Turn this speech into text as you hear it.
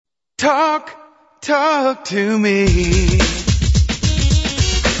Talk to me.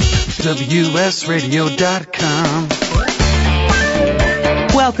 WSRadio.com.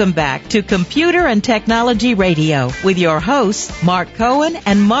 Welcome back to Computer and Technology Radio with your hosts, Mark Cohen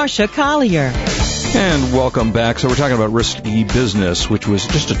and Marcia Collier. And welcome back. So we're talking about Risky Business, which was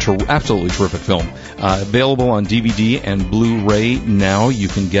just absolutely terrific film. Available on DVD and Blu-ray now. You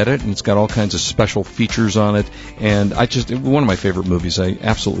can get it, and it's got all kinds of special features on it. And one of my favorite movies. I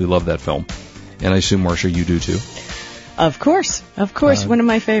absolutely love that film. And I assume, Marcia, you do too. Of course. One of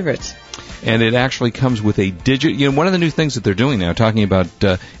my favorites. And it actually comes with a one of the new things that they're doing now, talking about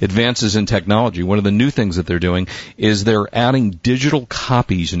advances in technology, one of the new things that they're doing is they're adding digital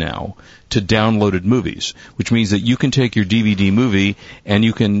copies now to downloaded movies, which means that you can take your DVD movie and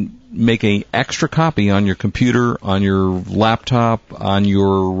you can make an extra copy on your computer, on your laptop, on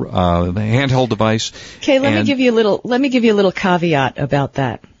your handheld device. Okay, let me give you a little caveat about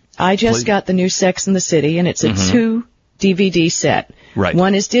that. I just got the new Sex and the City, and it's a 2 DVD set. Right.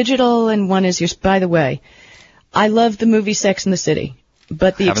 One is digital and one is yours. By the way, I love the movie Sex and the City,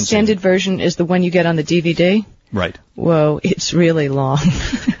 but the extended version is the one you get on the DVD. Right. Whoa, it's really long.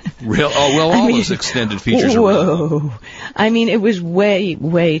 Those extended features are really long. I mean, it was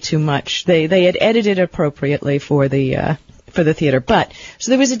way too much. They had edited appropriately for the theater. But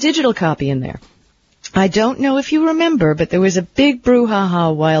so there was a digital copy in there. I don't know if you remember, but there was a big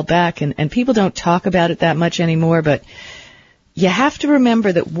brouhaha a while back, and people don't talk about it that much anymore, but you have to remember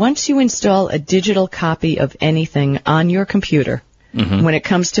that once you install a digital copy of anything on your computer, when it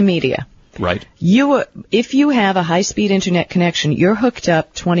comes to media, right, if you have a high-speed internet connection, you're hooked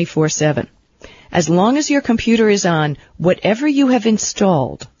up 24/7. As long as your computer is on, whatever you have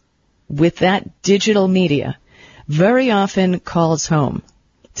installed with that digital media very often calls home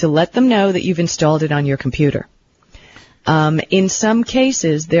to let them know that you've installed it on your computer. In some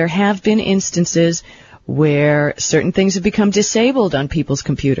cases, there have been instances where certain things have become disabled on people's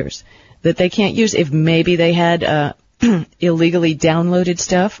computers that they can't use. If maybe they had illegally downloaded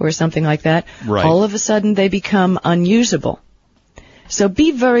stuff or something like that, right, all of a sudden they become unusable. So be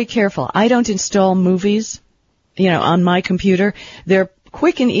very careful. I don't install movies, on my computer. They're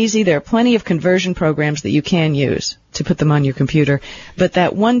quick and easy. There are plenty of conversion programs that you can use to put them on your computer. But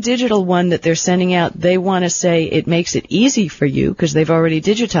that one digital one that they're sending out, they want to say it makes it easy for you because they've already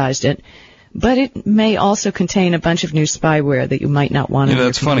digitized it. But it may also contain a bunch of new spyware that you might not want to.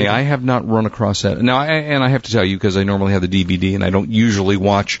 That's funny. I have not run across that. Now, I have to tell you, because I normally have the DVD and I don't usually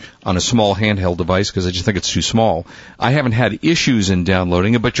watch on a small handheld device because I just think it's too small. I haven't had issues in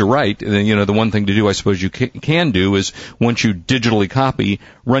downloading it, but you're right. The one thing to do, I suppose you can do, is once you digitally copy,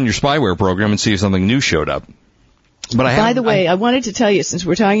 run your spyware program and see if something new showed up. But by the way, I wanted to tell you, since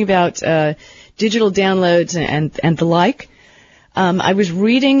we're talking about digital downloads and the like, I was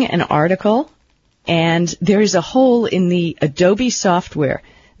reading an article, and there is a hole in the Adobe software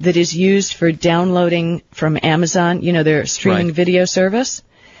that is used for downloading from Amazon, their streaming video service.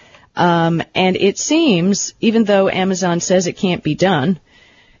 And it seems, even though Amazon says it can't be done,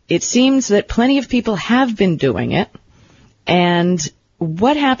 it seems that plenty of people have been doing it. And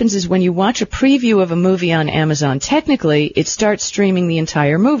what happens is when you watch a preview of a movie on Amazon, technically it starts streaming the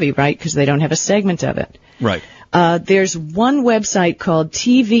entire movie, right? Because they don't have a segment of it. Right. There's one website called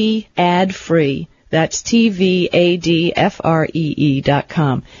TV Ad Free. That's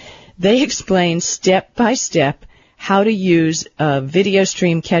TVADFREE.com. They explain step by step how to use video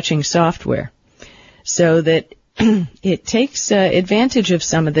stream catching software so that it takes advantage of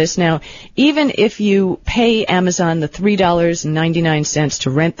some of this. Now, even if you pay Amazon the $3.99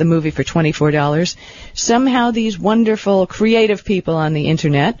 to rent the movie for $24, somehow these wonderful creative people on the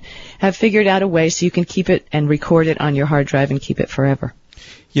Internet have figured out a way so you can keep it and record it on your hard drive and keep it forever.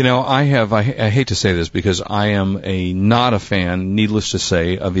 I hate to say this because I am not a fan, needless to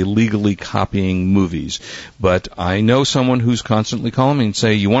say, of illegally copying movies. But I know someone who's constantly calling me and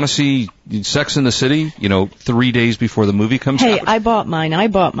say, you want to see Sex and the City, 3 days before the movie comes out? Hey, I bought mine.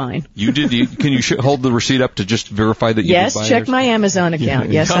 You did? Can you hold the receipt up to just verify that you did buy it? Yes, check my Amazon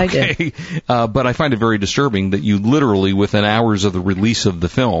account. Yes, okay. I did. But I find it very disturbing that you literally, within hours of the release of the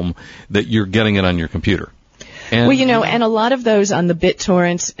film, that you're getting it on your computer. And, and a lot of those on the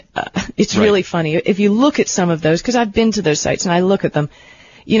BitTorrents, it's really funny. If you look at some of those, because I've been to those sites and I look at them,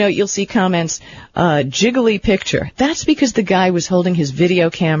 you'll see comments, jiggly picture. That's because the guy was holding his video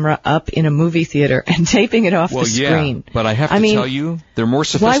camera up in a movie theater and taping it off the screen. But I have to tell you, they're more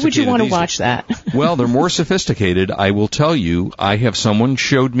sophisticated. Why would you want to watch that? Well, they're more sophisticated. I will tell you, someone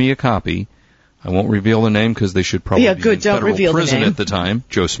showed me a copy. I won't reveal the name because they should probably be in federal prison at the time,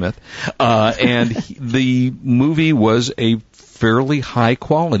 Joe Smith. And the movie was a fairly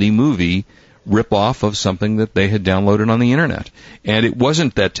high-quality movie rip-off of something that they had downloaded on the Internet. And it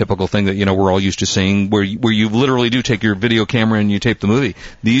wasn't that typical thing that, we're all used to seeing where you literally do take your video camera and you tape the movie.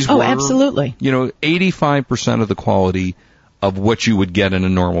 These were, absolutely. 85% of the quality of what you would get in a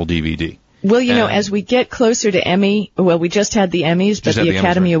normal DVD. Well, as we get closer to Emmy, we just had the Emmys, but the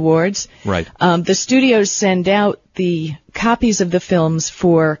Academy Awards. Right. The studios send out the copies of the films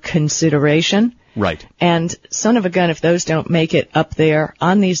for consideration. Right. And son of a gun if those don't make it up there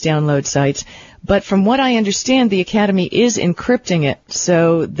on these download sites. But from what I understand, the Academy is encrypting it,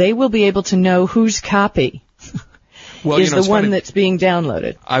 so they will be able to know whose copy is the one that's being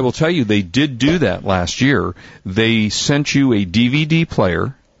downloaded. I will tell you, they did do that last year. They sent you a DVD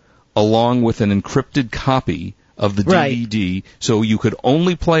player along with an encrypted copy of the DVD, so you could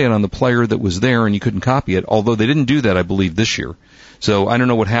only play it on the player that was there and you couldn't copy it, although they didn't do that, I believe, this year. So I don't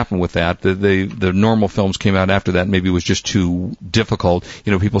know what happened with that. The normal films came out after that. Maybe it was just too difficult.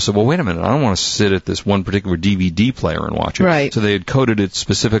 People said, well, wait a minute, I don't want to sit at this one particular DVD player and watch it. Right. So they had coded it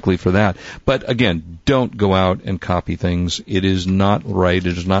specifically for that. But again, don't go out and copy things. It is not right.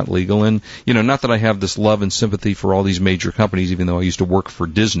 It is not legal. And, not that I have this love and sympathy for all these major companies, even though I used to work for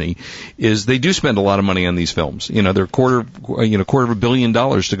Disney, is they do spend a lot of money on these films. They're $250 million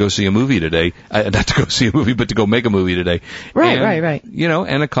to go see a movie today. Not to go see a movie, but to go make a movie today. Right.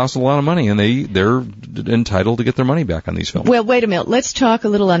 And it costs a lot of money, and they're entitled to get their money back on these films. Well, wait a minute. Let's talk a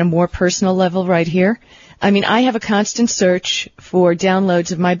little on a more personal level right here. I mean, I have a constant search for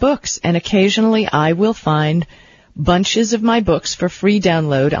downloads of my books, and occasionally I will find bunches of my books for free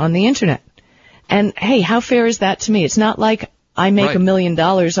download on the Internet. And, hey, how fair is that to me? It's not like I make $1 million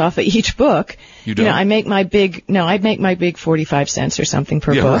off of each book. You don't? I make my big 45 cents or something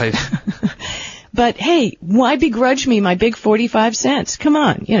per book. Right. But hey, why begrudge me my big 45 cents? Come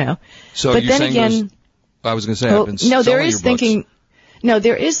on, So but you're then saying again, I was going to say, I've been selling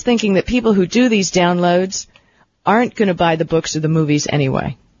there is thinking that people who do these downloads aren't going to buy the books or the movies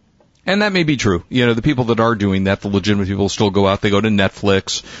anyway. And that may be true. The people that are doing that, the legitimate people, still go out, they go to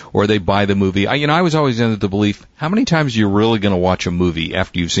Netflix, or they buy the movie. I was always under the belief, how many times are you really going to watch a movie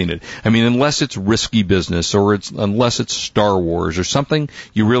after you've seen it? I mean, unless it's risky business, or unless it's Star Wars, or something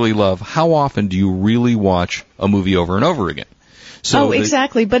you really love, how often do you really watch a movie over and over again?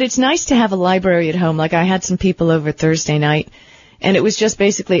 Exactly. But it's nice to have a library at home. Like I had some people over Thursday night, and it was just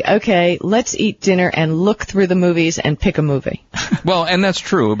basically, okay, let's eat dinner and look through the movies and pick a movie. Well, and that's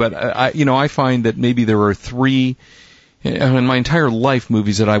true, but I find that maybe there are 3 in my entire life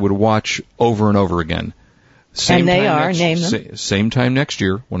movies that I would watch over and over again. Name them. Same Time Next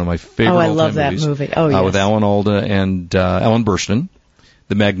Year, one of my favorite all-time movies. I love that movie. Oh, yes. With Alan Alda and Ellen Burstyn.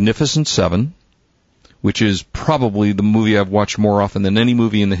 The Magnificent Seven, which is probably the movie I've watched more often than any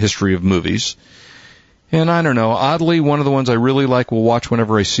movie in the history of movies. And I don't know, oddly, one of the ones I really will watch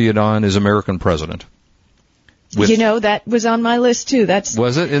whenever I see it on is American President. That was on my list too.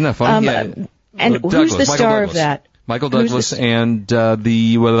 Was it? Isn't that funny? And who's the star of that? Michael Douglas and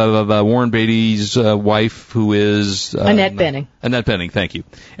the Warren Beatty's wife, who is Annette Bening. Annette Bening, thank you.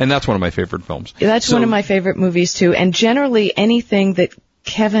 And that's one of my favorite films. That's one of my favorite movies too. And generally anything that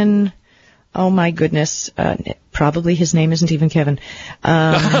Kevin... Oh my goodness! Probably his name isn't even Kevin.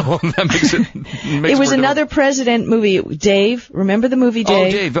 That makes it. It was another president movie. Dave, remember the movie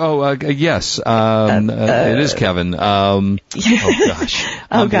Dave? Oh, Dave. Oh, yes. It is Kevin. Oh gosh.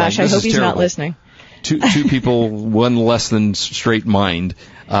 Oh gosh. I hope he's not listening. Two people, one less than straight mind.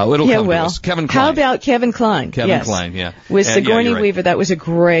 It'll come to us. Kevin Kline. How about Kevin Kline? Kevin Kline, yeah. With Sigourney Weaver. That was a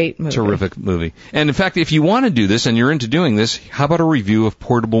great movie. Terrific movie. And in fact, if you want to do this and you're into doing this, how about a review of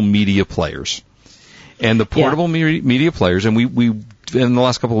portable media players? And the portable media players, and we in the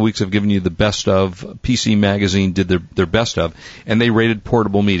last couple of weeks have given you the best of. PC Magazine did their best of, and they rated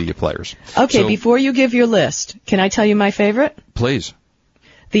portable media players. Okay, before you give your list, can I tell you my favorite? Please.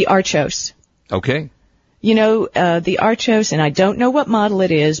 The Archos. Okay. The Archos, and I don't know what model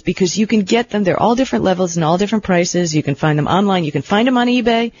it is because you can get them. They're all different levels and all different prices. You can find them online. You can find them on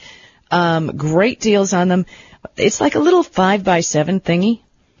eBay. Great deals on them. It's like a little 5x7 thingy.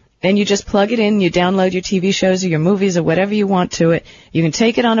 And you just plug it in, you download your TV shows or your movies or whatever you want to it. You can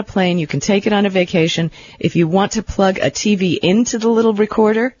take it on a plane, you can take it on a vacation. If you want to plug a TV into the little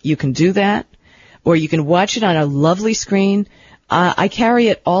recorder, you can do that. Or you can watch it on a lovely screen. I carry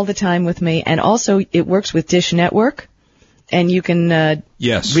it all the time with me, and also it works with Dish Network, and you can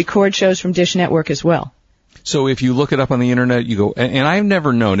record shows from Dish Network as well. So if you look it up on the Internet, you go, and I've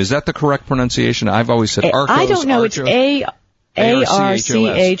never known, is that the correct pronunciation? I've always said Archos. I don't know, Archos.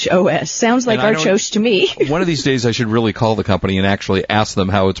 Archos. Sounds like Archos to me. One of these days I should really call the company and actually ask them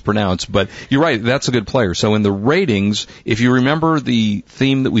how it's pronounced. But you're right, that's a good player. So in the ratings, if you remember the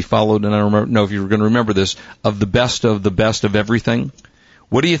theme that we followed, and I don't know if you're going to remember this, of the best of everything,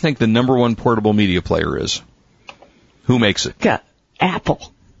 what do you think the number one portable media player is? Who makes it?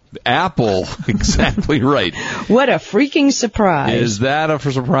 Apple. Apple, exactly right. What a freaking surprise. Is that a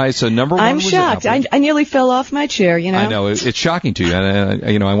surprise? So number one was shocked. Apple. I nearly fell off my chair, you know. I know, it's shocking to you.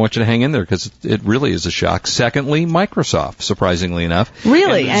 And, I want you to hang in there because it really is a shock. Secondly, Microsoft, surprisingly enough.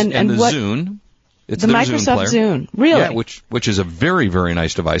 Really? And the what? Zune. It's the Microsoft Zune. Really? Yeah, which is a very, very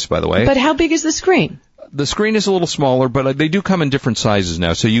nice device, by the way. But how big is the screen? The screen is a little smaller, but they do come in different sizes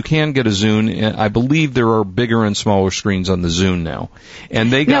now. So you can get a Zune. I believe there are bigger and smaller screens on the Zune now.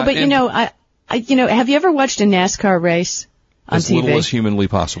 And they got... No, but have you ever watched a NASCAR race on TV? As little as humanly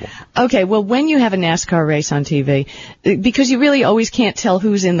possible. Okay, well, when you have a NASCAR race on TV, because you really always can't tell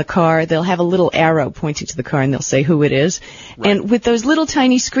who's in the car, they'll have a little arrow pointing to the car and they'll say who it is. Right. And with those little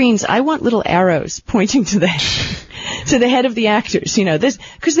tiny screens, I want little arrows pointing to the head of the actors,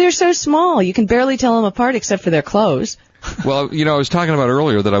 because they're so small, you can barely tell them apart except for their clothes. Well, I was talking about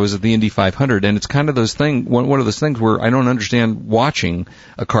earlier that I was at the Indy 500, and it's kind of those one of those things where I don't understand watching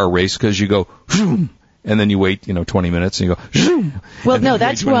a car race because you go, and then you wait, 20 minutes and you go, well, no,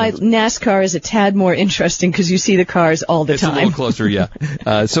 that's why NASCAR is a tad more interesting because you see the cars all the time. It's a little closer,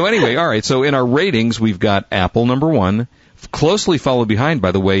 yeah. So anyway, all right, so in our ratings, we've got Apple number one. Closely followed behind,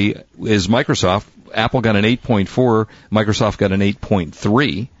 by the way, is Microsoft. Apple got an 8.4, Microsoft got an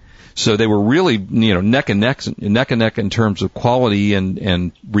 8.3. So they were really, neck and neck in terms of quality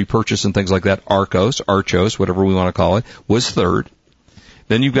and repurchase and things like that. Archos, whatever we want to call it, was third.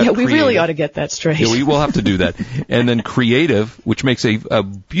 Then you've got we really ought to get that straight. Yeah, we will have to do that. And then Creative, which makes a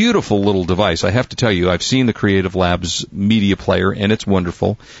beautiful little device. I have to tell you, I've seen the Creative Labs media player, and it's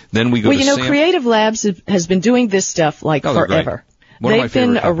wonderful. Then we go to Creative Labs has been doing this stuff forever. They've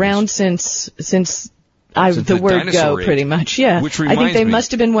been around since the word go, age. Pretty much, yeah. Which reminds I think they me,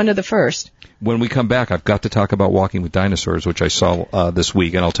 must have been one of the first. When we come back, I've got to talk about Walking with Dinosaurs, which I saw this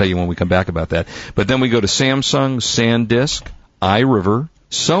week, and I'll tell you when we come back about that. But then we go to Samsung, SanDisk, iRiver,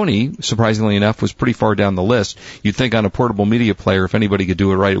 Sony, surprisingly enough, was pretty far down the list. You'd think on a portable media player, if anybody could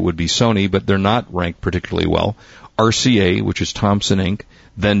do it right, it would be Sony, but they're not ranked particularly well. RCA, which is Thomson Inc.,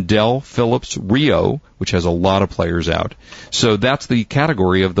 then Dell, Philips, Rio, which has a lot of players out. So that's the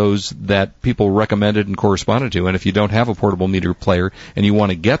category of those that people recommended and corresponded to. And if you don't have a portable media player and you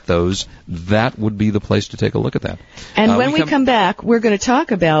want to get those, that would be the place to take a look at that. And when we come back, we're going to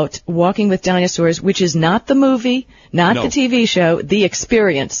talk about Walking with Dinosaurs, which is not the movie, not the TV show, the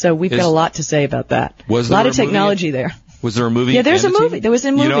experience. So we've got a lot to say about that. A lot of technology there. Was there a movie? Yeah, there's a movie. There was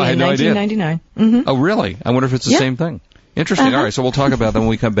a movie in 1999. Mm-hmm. Oh, really? I wonder if it's the same thing. Interesting. Uh-huh. All right, so we'll talk about that when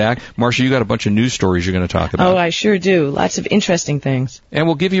we come back. Marcia, you got a bunch of news stories you're going to talk about. Oh, I sure do. Lots of interesting things. And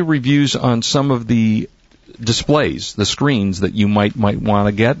we'll give you reviews on some of the displays, the screens that you might want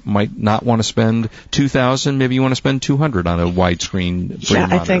to get, might not want to spend $2,000, maybe you want to spend $200 on a widescreen. Yeah,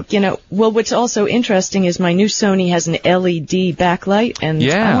 I think, what's also interesting is my new Sony has an LED backlight, and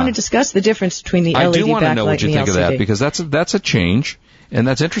I want to discuss the difference between the LED backlight and the LCD. I do want to know what you think of that, because that's a change. And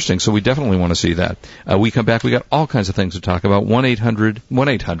that's interesting, so we definitely want to see that. We come back, we got all kinds of things to talk about.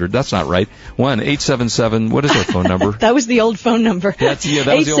 1-800, that's not right. 1-877, what is our phone number? That was the old phone number.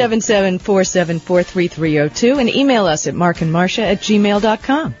 877-474-3302, and email us at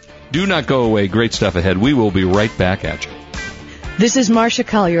markandmarcia@gmail.com. Do not go away, great stuff ahead. We will be right back at you. This is Marcia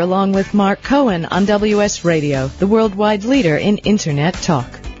Collier along with Mark Cohen on WS Radio, the worldwide leader in Internet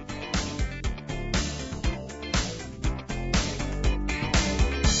talk.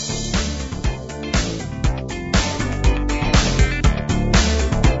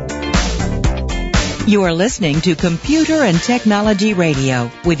 You are listening to Computer and Technology Radio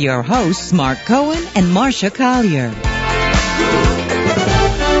with your hosts Mark Cohen and Marcia Collier.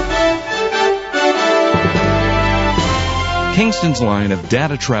 Kingston's line of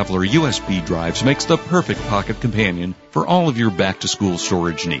Data Traveler USB drives makes the perfect pocket companion for all of your back-to-school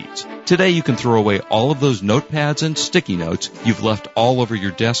storage needs. Today you can throw away all of those notepads and sticky notes you've left all over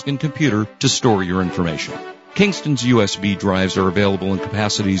your desk and computer to store your information. Kingston's USB drives are available in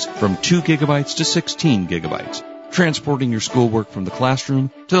capacities from 2 gigabytes to 16 gigabytes. Transporting your schoolwork from the classroom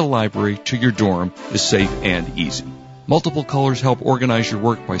to the library to your dorm is safe and easy. Multiple colors help organize your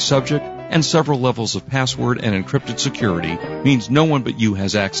work by subject, and several levels of password and encrypted security means no one but you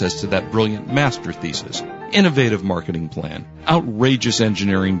has access to that brilliant master thesis, innovative marketing plan, outrageous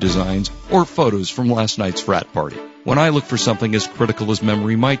engineering designs, or photos from last night's frat party. When I look for something as critical as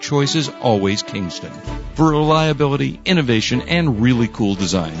memory, my choice is always Kingston. For reliability, innovation, and really cool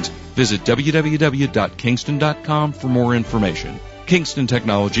designs, visit www.kingston.com for more information. Kingston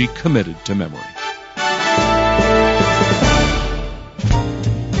Technology, committed to memory.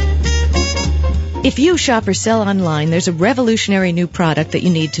 If you shop or sell online, there's a revolutionary new product that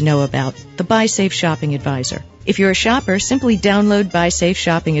you need to know about, the Buy Safe Shopping Advisor. If you're a shopper, simply download Buy Safe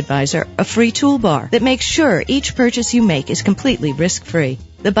Shopping Advisor, a free toolbar that makes sure each purchase you make is completely risk-free.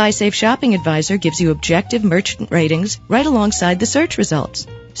 The Buy Safe Shopping Advisor gives you objective merchant ratings right alongside the search results,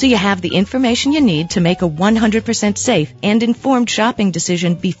 so you have the information you need to make a 100% safe and informed shopping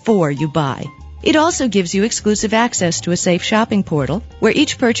decision before you buy. It also gives you exclusive access to a safe shopping portal where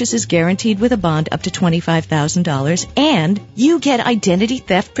each purchase is guaranteed with a bond up to $25,000, and you get identity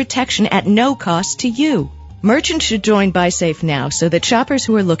theft protection at no cost to you. Merchants should join BuySafe now so that shoppers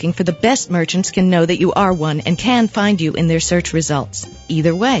who are looking for the best merchants can know that you are one and can find you in their search results.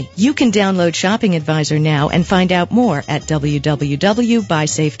 Either way, you can download Shopping Advisor now and find out more at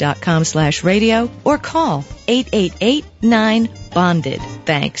www.buysafe.com/radio or call 888-9-BONDED.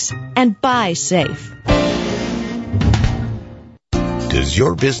 Thanks. And buy safe. Does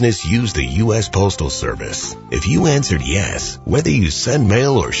your business use the U.S. Postal Service? If you answered yes, whether you send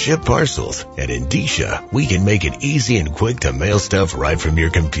mail or ship parcels, at Indicia, we can make it easy and quick to mail stuff right from your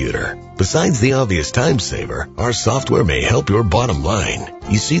computer. Besides the obvious time saver, our software may help your bottom line.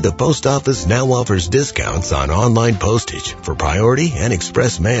 You see, the post office now offers discounts on online postage for priority and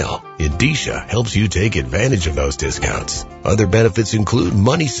express mail. Indicia helps you take advantage of those discounts. Other benefits include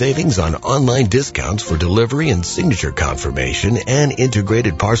money savings on online discounts for delivery and signature confirmation and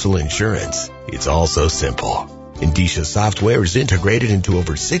integrated parcel insurance. It's all so simple. Indicia software is integrated into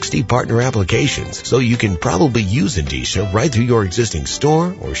over 60 partner applications, so you can probably use Indicia right through your existing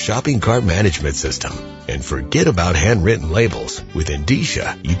store or shopping cart management system. And forget about handwritten labels. With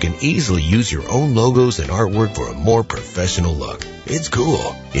Indicia, you can easily use your own logos and artwork for a more professional look. It's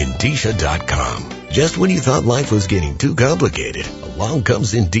cool. Indicia.com. Just when you thought life was getting too complicated, along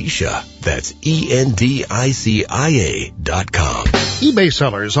comes Indicia. That's ENDICIA.com. eBay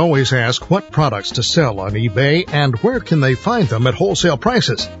sellers always ask what products to sell on eBay and where can they find them at wholesale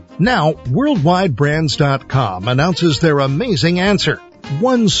prices. Now, WorldwideBrands.com announces their amazing answer.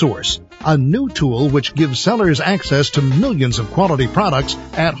 OneSource, a new tool which gives sellers access to millions of quality products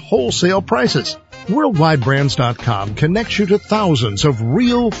at wholesale prices. WorldwideBrands.com connects you to thousands of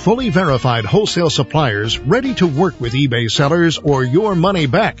real, fully verified wholesale suppliers ready to work with eBay sellers or your money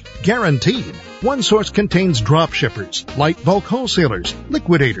back, guaranteed. OneSource contains drop shippers, light bulk wholesalers,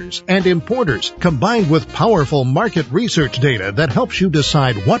 liquidators, and importers, combined with powerful market research data that helps you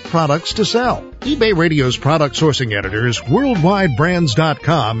decide what products to sell. eBay Radio's product sourcing editors,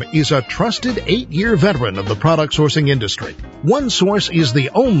 WorldwideBrands.com, is a trusted 8-year veteran of the product sourcing industry. OneSource is the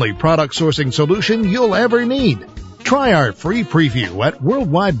only product sourcing solution you'll ever need. Try our free preview at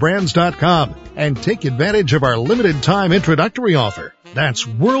WorldwideBrands.com and take advantage of our limited time introductory offer. That's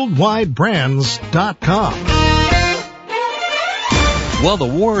WorldwideBrands.com. Well, the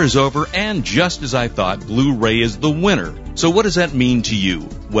war is over, and just as I thought, Blu-ray is the winner. So what does that mean to you?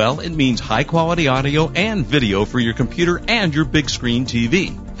 Well, it means high-quality audio and video for your computer and your big screen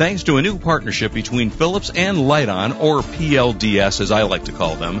TV. Thanks to a new partnership between Philips and Lite-On, or PLDS as I like to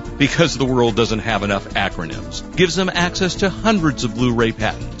call them, because the world doesn't have enough acronyms, gives them access to hundreds of Blu-ray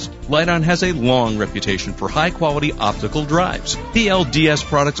patents. Lite-On has a long reputation for high-quality optical drives. PLDS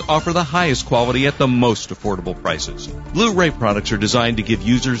products offer the highest quality at the most affordable prices. Blu-ray products are designed to give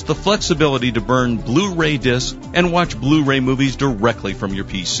users the flexibility to burn Blu-ray discs and watch Blu-ray movies directly from your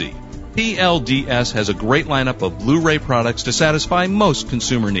PC. PLDS has a great lineup of Blu-ray products to satisfy most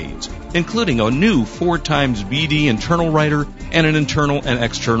consumer needs, including a new 4x BD internal writer and an internal and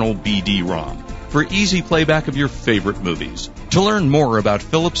external BD-ROM for easy playback of your favorite movies. To learn more about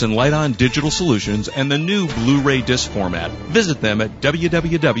Philips and Lite-On digital solutions and the new Blu-ray disc format, visit them at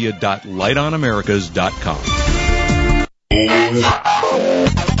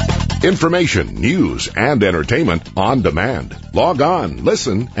www.liteonamericas.com. Information, news, and entertainment on demand. Log on,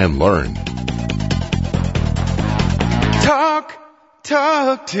 listen, and learn. Talk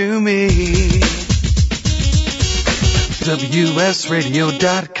to me.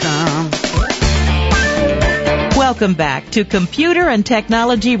 WSRadio.com. Welcome back to Computer and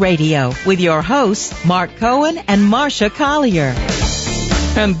Technology Radio with your hosts, Mark Cohen and Marcia Collier.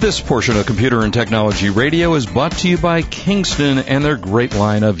 And this portion of Computer and Technology Radio is brought to you by Kingston and their great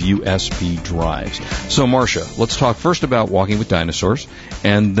line of USB drives. So, Marcia, let's talk first about Walking with Dinosaurs,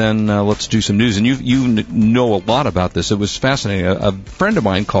 and then let's do some news. And you know a lot about this. It was fascinating. A friend of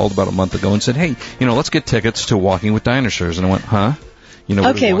mine called about a month ago and said, hey, let's get tickets to Walking with Dinosaurs. And I went, huh?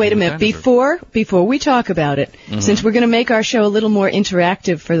 Okay, wait a minute. Before we talk about it, since we're going to make our show a little more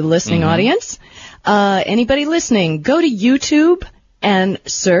interactive for the listening audience, anybody listening, go to YouTube and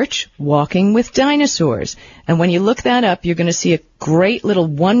search Walking with Dinosaurs. And when you look that up, you're going to see a great little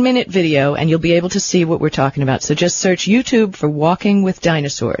 1-minute video, and you'll be able to see what we're talking about. So just search YouTube for Walking with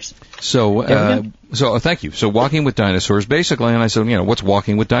Dinosaurs. So thank you. So Walking with Dinosaurs, basically, and I said, what's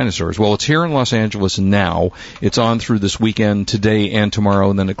Walking with Dinosaurs? Well, it's here in Los Angeles now. It's on through this weekend, today and tomorrow,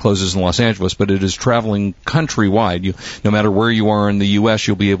 and then it closes in Los Angeles, but it is traveling countrywide. No matter where you are in the U.S.,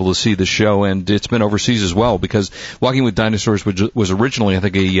 you'll be able to see the show, and it's been overseas as well, because Walking with Dinosaurs was originally, I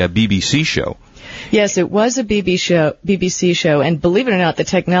think, a BBC show. Yes, it was a BBC show, and believe it or not, the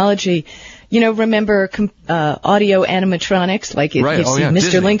technology, remember audio animatronics, like you see Mr.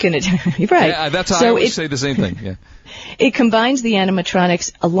 Disney. Lincoln. Right. Yeah, that's how I always say the same thing. Yeah. It combines the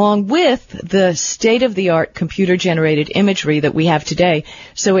animatronics along with the state-of-the-art computer-generated imagery that we have today.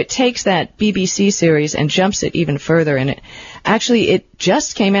 So it takes that BBC series and jumps it even further. And it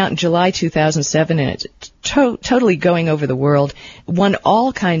just came out in July 2007, and it's totally going over the world. Won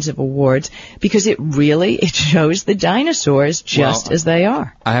all kinds of awards because it shows the dinosaurs just as they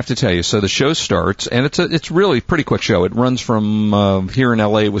are. I have to tell you, so the show starts, and it's really a pretty quick show. It runs from here in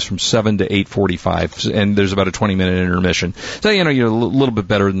LA. It was from 7 to 8:45, and there's about a 20-minute intermission. So you're a little bit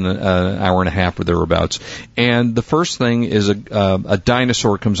better than an hour and a half or thereabouts. And the first thing is a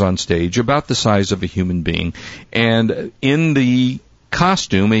dinosaur comes on stage about the size of a human being, and in the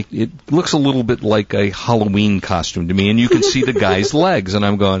costume, it looks a little bit like a Halloween costume to me, and you can see the guy's legs, and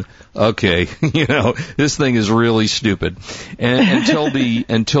I'm going, okay, this thing is really stupid. And until the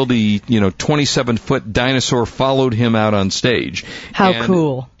 27-foot dinosaur followed him out on stage. How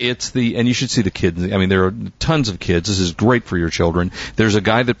cool. And you should see the kids. I mean, there are tons of kids. This is great for your children. There's a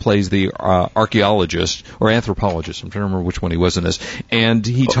guy that plays the archaeologist or anthropologist. I'm trying to remember which one he was in this. And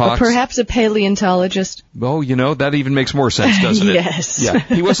he talks. Or perhaps a paleontologist. Oh, that even makes more sense, doesn't it? Yes. Yeah,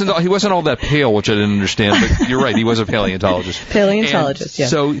 he wasn't all that pale, which I didn't understand, but you're right, he was a paleontologist. Yeah.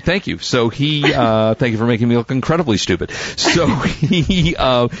 So, thank you. So he, thank you for making me look incredibly stupid. So he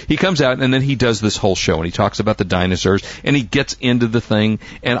comes out and then he does this whole show and he talks about the dinosaurs and he gets into the thing,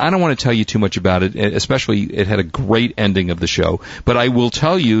 and I don't want to tell you too much about it, especially it had a great ending of the show, but I will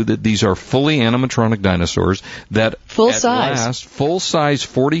tell you that these are fully animatronic dinosaurs that full size,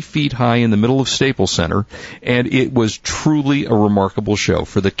 40 feet high in the middle of Staples Center, and it was truly a remarkable show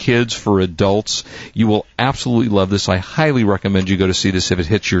for the kids, for adults. You will absolutely love this. I highly recommend you go to see this if it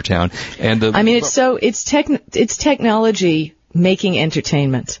hits your town. And it's technology making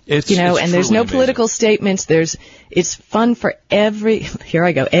entertainment. And there's no political statements. It's fun for every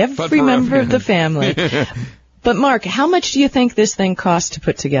member of the family. But Mark, how much do you think this thing cost to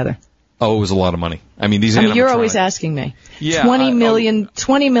put together? Oh, it was a lot of money. I mean, you're always asking me. Yeah,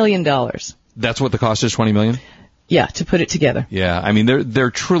 $20 million. That's what the cost is, $20 million? Yeah, to put it together. Yeah, I mean,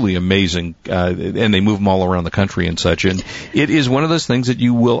 they're truly amazing, and they move them all around the country and such, and it is one of those things that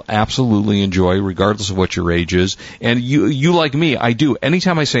you will absolutely enjoy regardless of what your age is, and you like me, I do.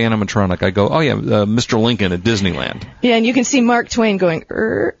 Anytime I say animatronic, I go, oh yeah, Mr. Lincoln at Disneyland. Yeah, and you can see Mark Twain going,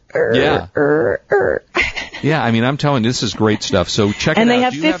 Yeah, I mean, I'm telling you, this is great stuff, so check it out. And they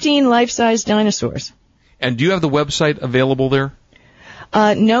have 15 life-size dinosaurs. And do you have the website available there?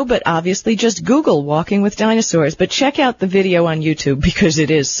 No, but obviously just Google Walking with Dinosaurs. But check out the video on YouTube because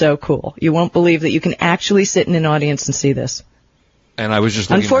it is so cool. You won't believe that you can actually sit in an audience and see this. And I was just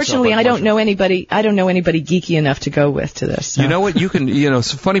unfortunately, I don't know anybody geeky enough to go with to this. So. You know what? You can, the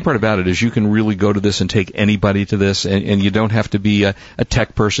funny part about it is you can really go to this and take anybody to this, and you don't have to be a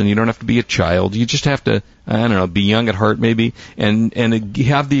tech person. You don't have to be a child. You just have to, be young at heart maybe, and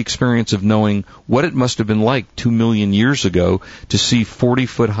have the experience of knowing what it must have been like 2 million years ago to see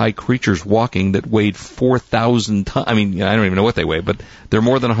 40-foot high creatures walking that weighed 4,000 tons. I mean, I don't even know what they weigh, but they're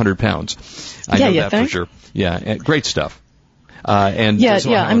more than 100 pounds. I know that for sure. Yeah, great stuff.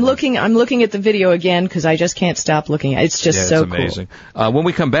 I'm looking at the video again because I just can't stop looking at it. It's just so amazing. Cool. When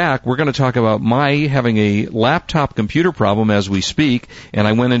we come back, we're going to talk about my having a laptop computer problem as we speak, and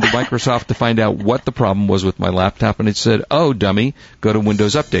I went into Microsoft to find out what the problem was with my laptop, and it said, oh, dummy, go to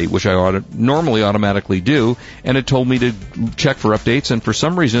Windows Update, which I normally automatically do, and it told me to check for updates, and for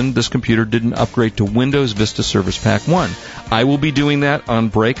some reason, this computer didn't upgrade to Windows Vista Service Pack 1. I will be doing that on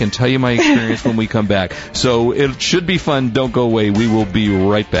break and tell you my experience when we come back. So it should be fun. Don't go away. We will be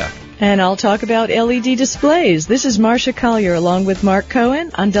right back. And I'll talk about LED displays. This is Marcia Collier along with Mark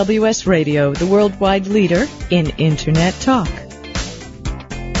Cohen on WS Radio, the worldwide leader in Internet talk.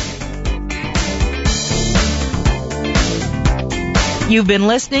 You've been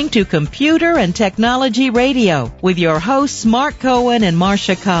listening to Computer and Technology Radio with your hosts Mark Cohen and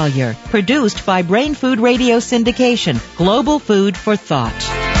Marcia Collier, produced by Brain Food Radio Syndication, global food for thought.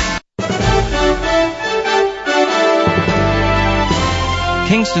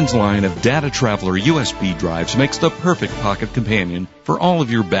 Kingston's line of Data Traveler USB drives makes the perfect pocket companion for all of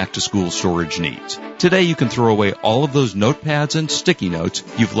your back-to-school storage needs. Today you can throw away all of those notepads and sticky notes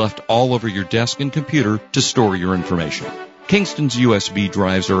you've left all over your desk and computer to store your information. Kingston's USB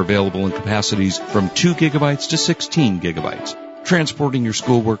drives are available in capacities from 2 gigabytes to 16 gigabytes. Transporting your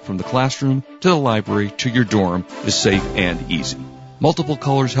schoolwork from the classroom to the library to your dorm is safe and easy. Multiple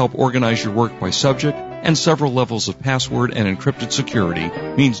colors help organize your work by subject, and several levels of password and encrypted security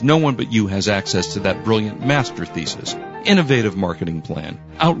means no one but you has access to that brilliant master thesis, innovative marketing plan,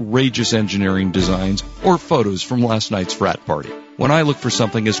 outrageous engineering designs, or photos from last night's frat party. When I look for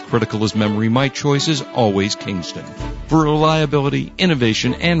something as critical as memory, my choice is always Kingston. For reliability,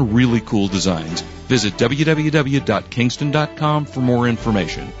 innovation, and really cool designs, visit www.kingston.com for more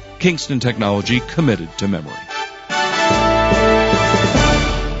information. Kingston Technology, committed to memory.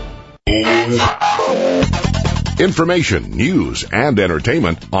 Information, news, and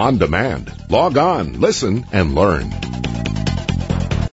entertainment on demand. Log on, listen, and learn.